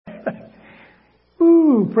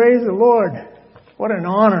Ooh, praise the Lord. What an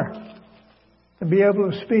honor to be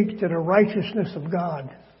able to speak to the righteousness of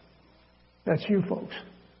God. That's you folks.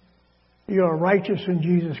 You are righteous in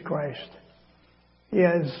Jesus Christ. He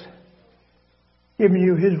has given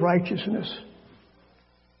you His righteousness,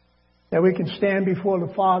 that we can stand before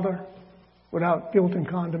the Father without guilt and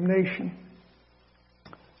condemnation.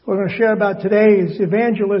 What we're going to share about today is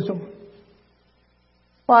evangelism.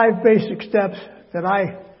 5 basic steps that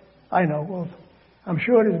I know. Well, I'm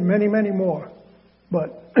sure there's many, many more.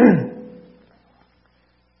 But I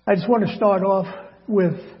just want to start off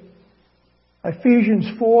with Ephesians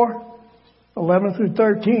 4:11 through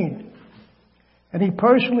 13. And He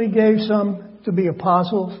personally gave some to be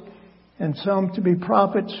apostles and some to be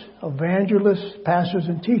prophets, evangelists, pastors,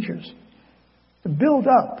 and teachers, to build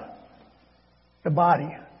up the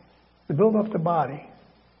body. To build up the body.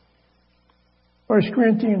 1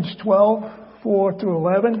 Corinthians 12:4 through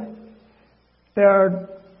 11. There are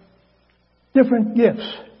different gifts,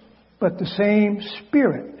 but the same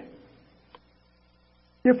Spirit.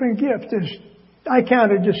 Different gifts. I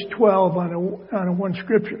counted just 12 on one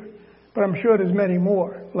scripture, but I'm sure there's many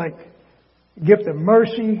more, like the gift of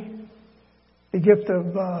mercy, the gift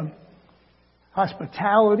of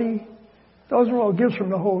hospitality. Those are all gifts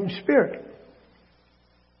from the Holy Spirit.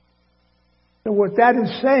 So what that is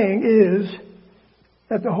saying is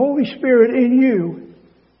that the Holy Spirit in you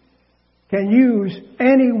can use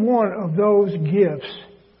any one of those gifts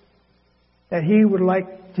that He would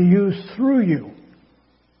like to use through you.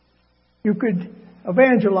 You could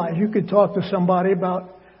evangelize. You could talk to somebody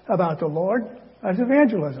about the Lord. That's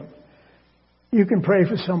evangelism. You can pray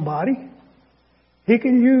for somebody. He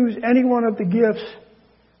can use any one of the gifts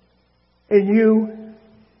in you.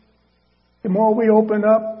 The more we open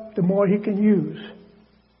up, the more He can use.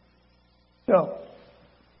 So,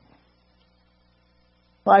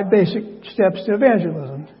 5 basic steps to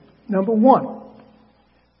evangelism. Number 1,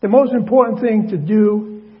 the most important thing to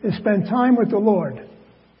do is spend time with the Lord.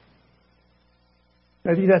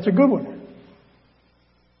 I think that's a good one.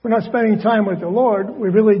 If we're not spending time with the Lord, we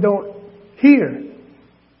really don't hear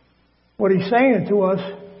what He's saying to us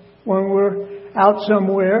when we're out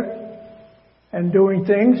somewhere and doing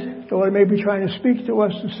things. The Lord may be trying to speak to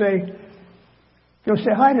us and say, go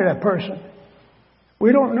say hi to that person.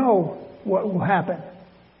 We don't know what will happen.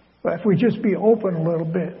 But if we just be open a little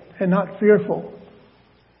bit and not fearful.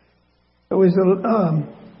 It was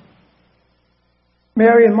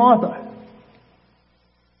Mary and Martha.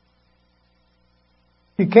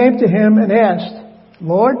 He came to Him and asked,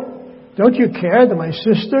 Lord, don't you care that my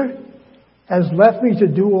sister has left me to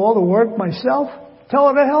do all the work myself? Tell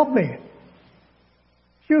her to help me.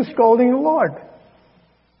 She was scolding the Lord.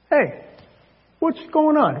 Hey, what's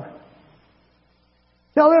going on?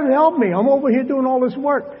 Tell her to help me. I'm over here doing all this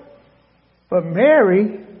work. But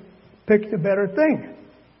Mary picked a better thing.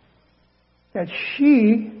 That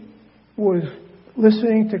she was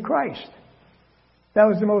listening to Christ. That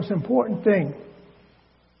was the most important thing.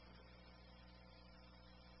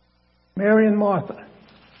 Mary and Martha.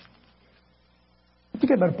 I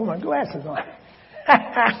think I better put my glasses on.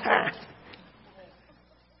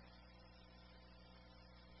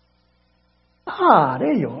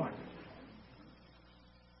 There you are.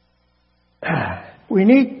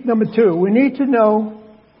 Number 2, we need to know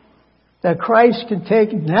that Christ can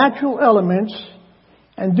take natural elements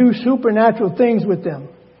and do supernatural things with them,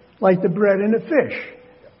 like the bread and the fish.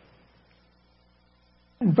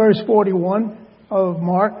 In verse 41 of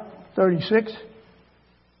Mark 36.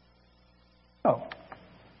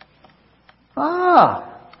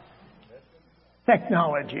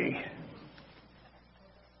 Technology.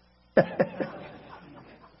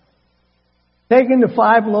 Taking the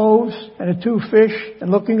 5 loaves and the 2 fish and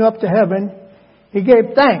looking up to heaven, He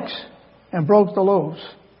gave thanks and broke the loaves.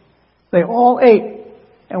 They all ate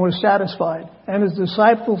and were satisfied. And His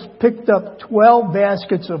disciples picked up 12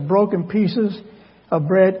 baskets of broken pieces of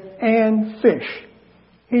bread and fish.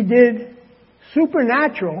 He did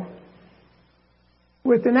supernatural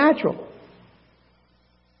with the natural.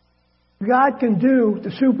 God can do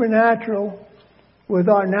the supernatural with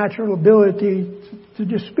our natural ability to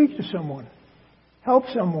just speak to someone. Help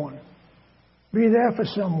someone. Be there for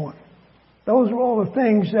someone. Those are all the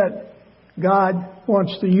things that God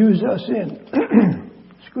wants to use us in.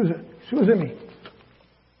 Excuse me.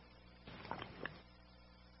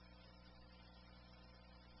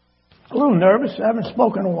 A little nervous. I haven't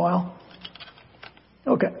spoken in a while.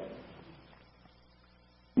 Okay.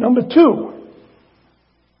 Number 2.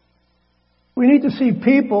 We need to see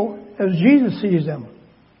people as Jesus sees them.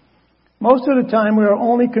 Most of the time we are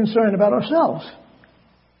only concerned about ourselves.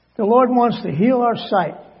 The Lord wants to heal our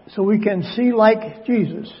sight, so we can see like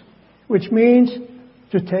Jesus, which means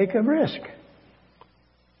to take a risk.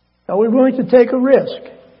 Are we willing to take a risk?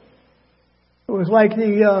 It was like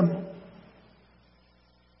the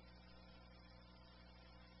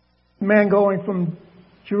man going from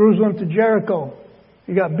Jerusalem to Jericho.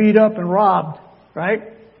 He got beat up and robbed, right?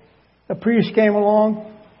 A priest came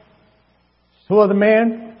along, saw the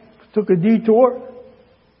man, took a detour.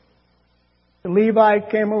 The Levite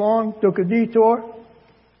came along, took a detour,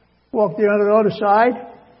 walked the other side.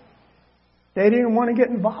 They didn't want to get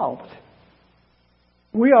involved.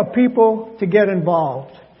 We are people to get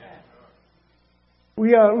involved.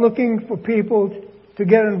 We are looking for people to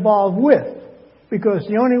get involved with, because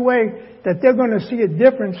the only way that they're going to see a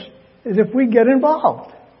difference is if we get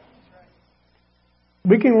involved.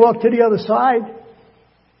 We can walk to the other side,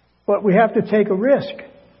 but we have to take a risk.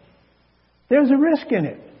 There's a risk in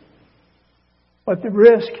it. But the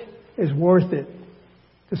risk is worth it.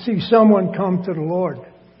 To see someone come to the Lord.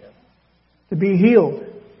 To be healed.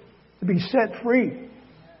 To be set free.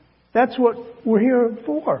 That's what we're here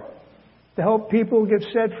for. To help people get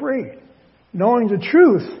set free. Knowing the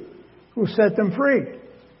truth will set them free.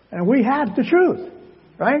 And we have the truth.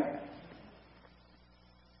 Right?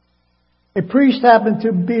 A priest happened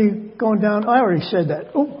to be going down. I already said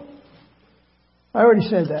that. Oh, I already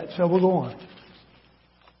said that, so we'll go on.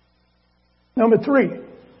 Number 3.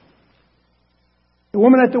 The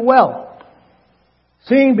woman at the well,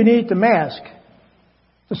 seeing beneath the mask,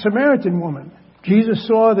 the Samaritan woman. Jesus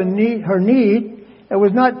saw her need, and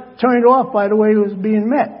was not turned off by the way it was being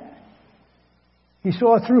met. He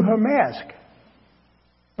saw through her mask.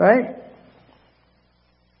 Right?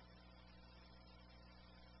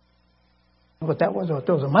 What that was, that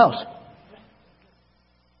was a mouse.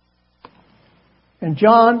 And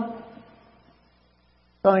John,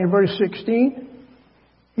 starting in verse 16,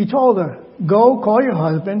 he told her, "Go, call your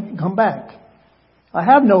husband, and come back." "I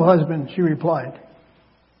have no husband," she replied.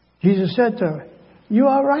 Jesus said to her, "You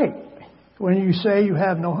are right when you say you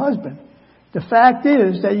have no husband. The fact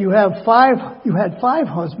is that you had 5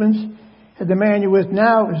 husbands, and the man you're with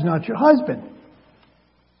now is not your husband."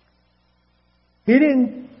 He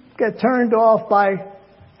didn't get turned off by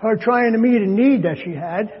her trying to meet a need that she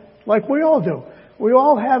had, like we all do. We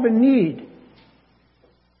all have a need.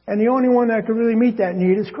 And the only one that could really meet that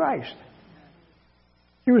need is Christ.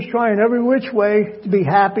 She was trying every which way to be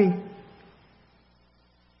happy,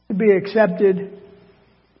 to be accepted,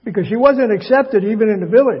 because she wasn't accepted even in the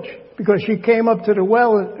village, because she came up to the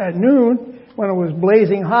well at noon when it was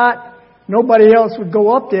blazing hot. Nobody else would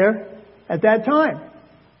go up there at that time.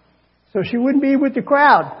 So she wouldn't be with the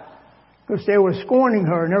crowd, because they were scorning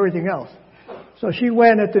her and everything else. So she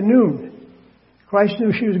went at the noon. Christ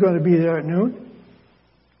knew she was going to be there at noon,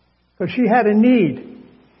 because she had a need,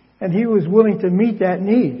 and He was willing to meet that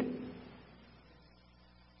need.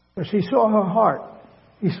 Because He saw her heart.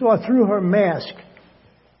 He saw through her mask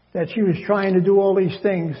that she was trying to do all these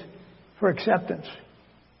things for acceptance.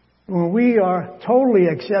 When we are totally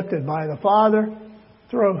accepted by the Father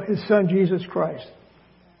through His Son Jesus Christ,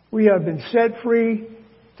 we have been set free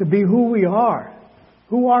to be who we are.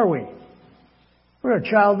 Who are we? We're a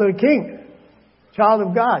child of the King. Child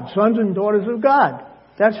of God. Sons and daughters of God.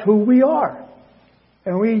 That's who we are.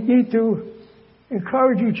 And we need to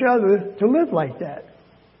encourage each other to live like that.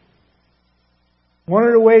 One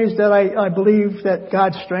of the ways that I believe that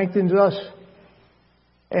God strengthens us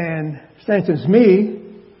and strengthens me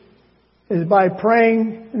is by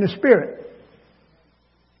praying in the Spirit.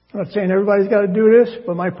 I'm not saying everybody's got to do this,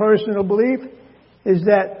 but my personal belief is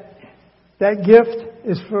that that gift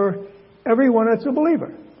is for everyone that's a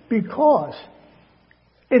believer, because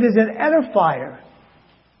it is an edifier.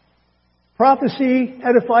 Prophecy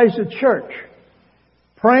edifies the church.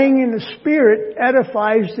 Praying in the Spirit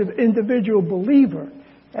edifies the individual believer.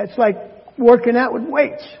 That's like working out with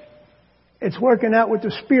weights. It's working out with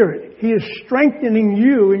the Spirit. He is strengthening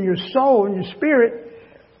you in your soul and your spirit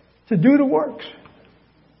to do the works.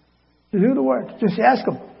 To do the work. Just ask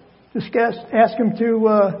Him. Just ask Him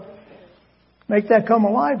to make that come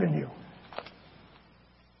alive in you.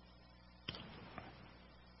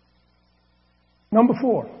 Number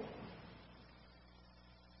 4.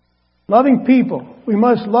 Loving people. We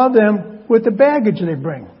must love them with the baggage they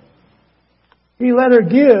bring. He let her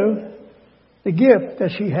give the gift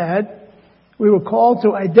that she had. We were called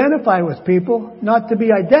to identify with people, not to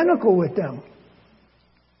be identical with them.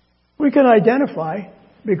 We can identify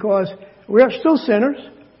because we are still sinners.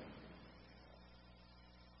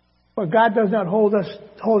 But God does not hold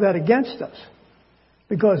that against us,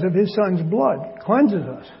 because of His Son's blood cleanses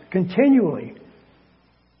us continually.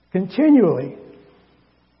 Continually.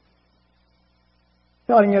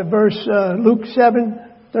 starting at verse Luke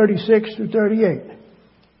 7:36 through 38.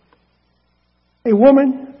 A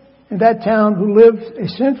woman in that town who lived a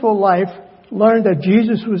sinful life learned that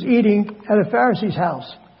Jesus was eating at a Pharisee's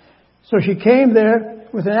house. So she came there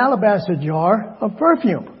with an alabaster jar of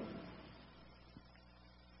perfume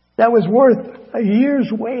that was worth a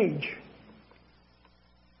year's wage.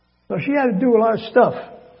 So she had to do a lot of stuff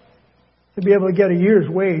to be able to get a year's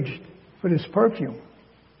wage for this perfume.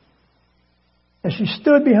 As she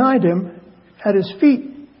stood behind him at his feet,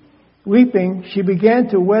 weeping, she began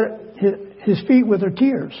to wet his feet with her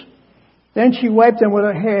tears. Then she wiped them with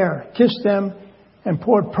her hair, kissed them, and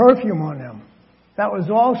poured perfume on them. That was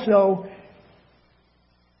also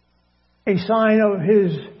a sign of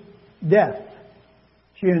his death.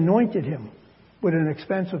 She anointed him with an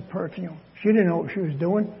expensive perfume. She didn't know what she was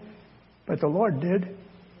doing, but the Lord did.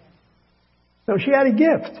 So she had a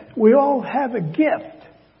gift. We all have a gift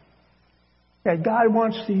that God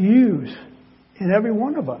wants to use in every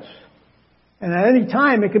one of us. And at any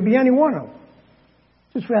time, it could be any one of them.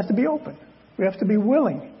 Just we have to be open. We have to be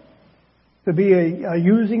willing to be a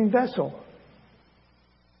using vessel.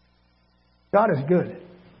 God is good.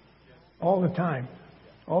 All the time.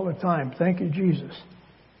 All the time. Thank you, Jesus.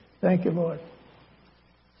 Thank you, Lord.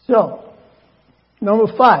 So, number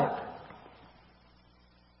 5.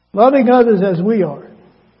 Loving others as we are.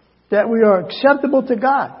 That we are acceptable to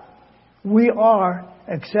God. We are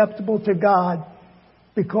acceptable to God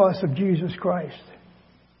because of Jesus Christ.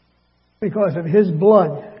 Because of His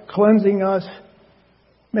blood cleansing us,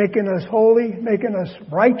 making us holy, making us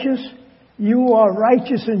righteous. You are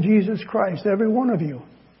righteous in Jesus Christ, every one of you.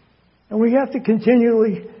 And we have to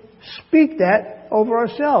continually speak that over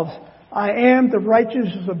ourselves. I am the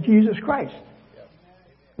righteousness of Jesus Christ.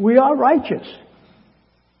 We are righteous.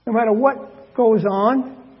 No matter what goes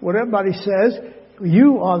on, what everybody says,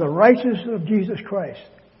 you are the righteousness of Jesus Christ.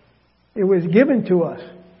 It was given to us.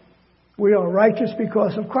 We are righteous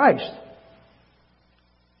because of Christ.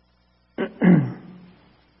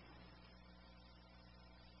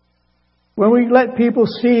 When we let people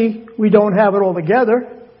see we don't have it all together,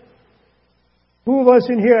 who of us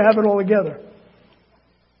in here have it all together?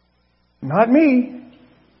 Not me.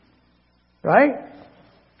 Right?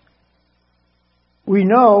 We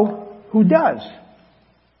know who does.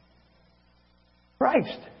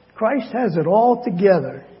 Christ. Christ has it all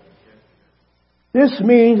together. This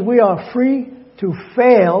means we are free to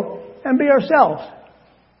fail and be ourselves.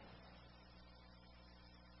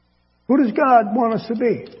 Who does God want us to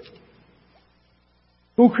be?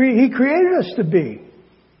 He created us to be.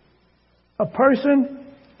 A person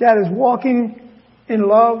that is walking in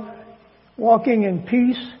love, walking in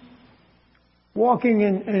peace, walking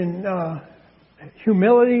in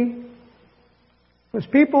humility. Because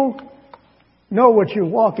people know what you're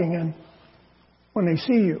walking in when they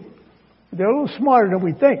see you. They're a little smarter than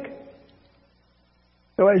we think.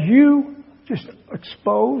 So as you just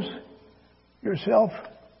expose yourself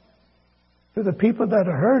to the people that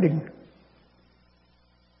are hurting,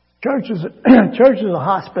 church is a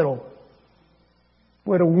hospital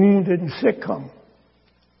where the wounded and sick come.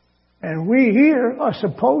 And we here are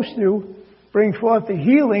supposed to bring forth the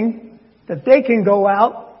healing that they can go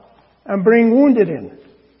out and bring wounded in.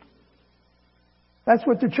 That's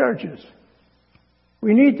what the church is.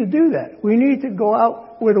 We need to do that. We need to go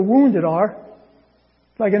out where the wounded are,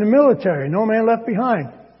 like in the military. No man left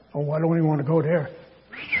behind. Oh, I don't even want to go there.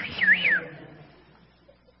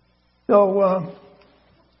 So,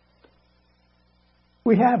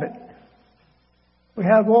 we have it. We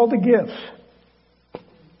have all the gifts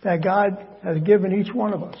that God has given each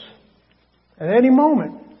one of us. At any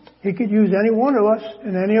moment, He could use any one of us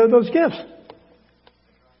in any of those gifts.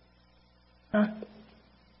 Huh?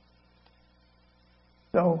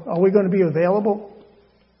 So, are we going to be available?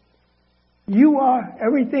 You are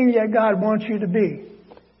everything that God wants you to be.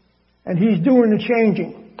 And He's doing the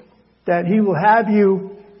changing. That He will have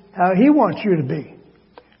you how He wants you to be.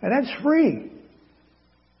 And that's free.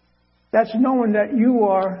 That's knowing that you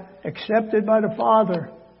are accepted by the Father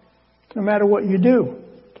no matter what you do.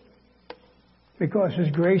 Because His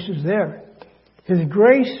grace is there. His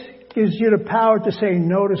grace gives you the power to say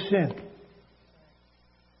no to sin.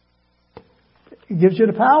 It gives you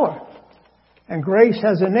the power. And grace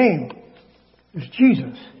has a name. It's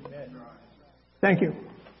Jesus. Thank you.